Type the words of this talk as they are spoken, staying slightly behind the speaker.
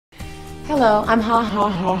Hello, I'm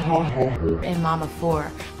and Mama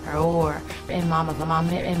 4 or and Mama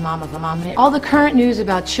and Mama. All the current news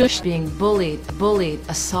about children being bullied,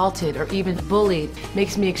 assaulted, or even bullied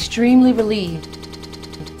makes me extremely relieved.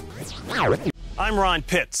 I'm Ron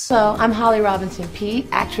Pitts. Hello, I'm Holly Robinson Peete,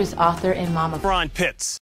 actress, author, and Mama. Ron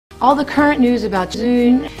Pitts. All the current news about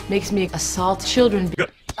children makes me assault children.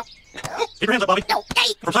 Good. Keep your hands up, Bobby.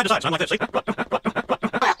 From side to side, sound like this, see?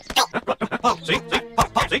 Oh, see?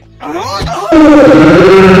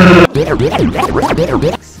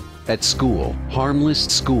 At school, harmless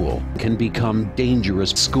school can become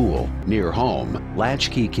dangerous school. Near home,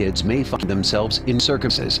 latchkey kids may find themselves in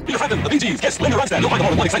circuses.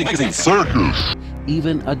 Circus!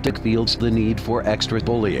 Even a dick feels the need for extra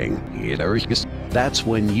bullying. That's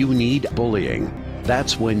when you need bullying.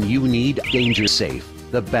 That's when you need DangerSafe,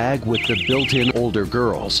 the bag with the built-in older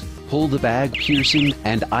girls. Pull the bag, piercing,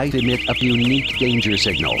 and emit a unique danger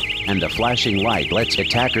signal, and the flashing light lets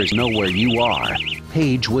attackers know where you are.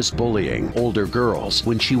 Paige was bullying older girls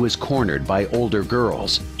when she was cornered by older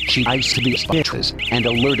girls. She iced the bitches and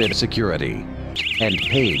alerted security. And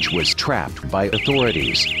Paige was trapped by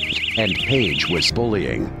authorities. And Paige was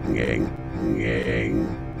bullying.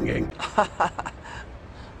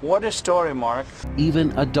 What a story, Mark.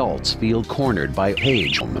 Even adults feel cornered by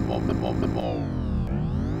Paige.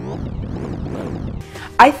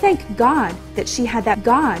 I thank God that she had that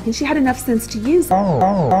God, and she had enough sense to use it.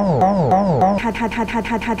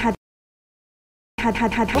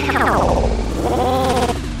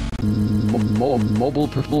 Mobile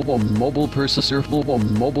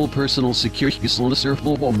personal security say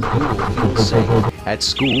at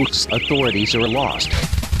schools authorities are lost.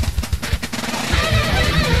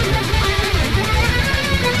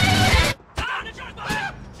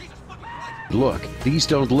 Look, these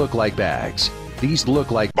don't look like bags. These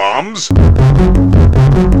look like bombs.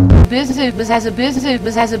 Business has a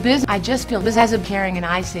business. I just feel this has a carrying an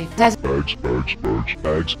eye safe. Bags.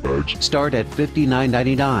 Start at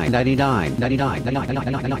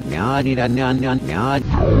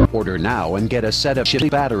 $59.99. Order now and get a set of shitty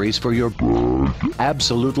batteries for your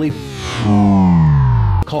absolutely.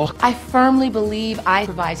 Call. I firmly believe I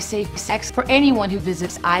provide safe sex for anyone who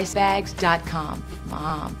visits icebags.com.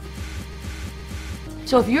 Mom.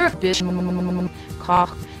 So if you're a bitch,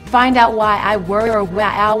 find out why I worry or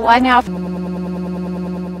why now.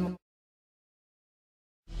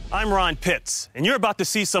 I'm Ron Pitts, and you're about to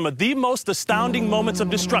see some of the most astounding moments of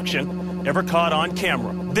destruction ever caught on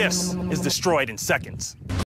camera. This is Destroyed in Seconds.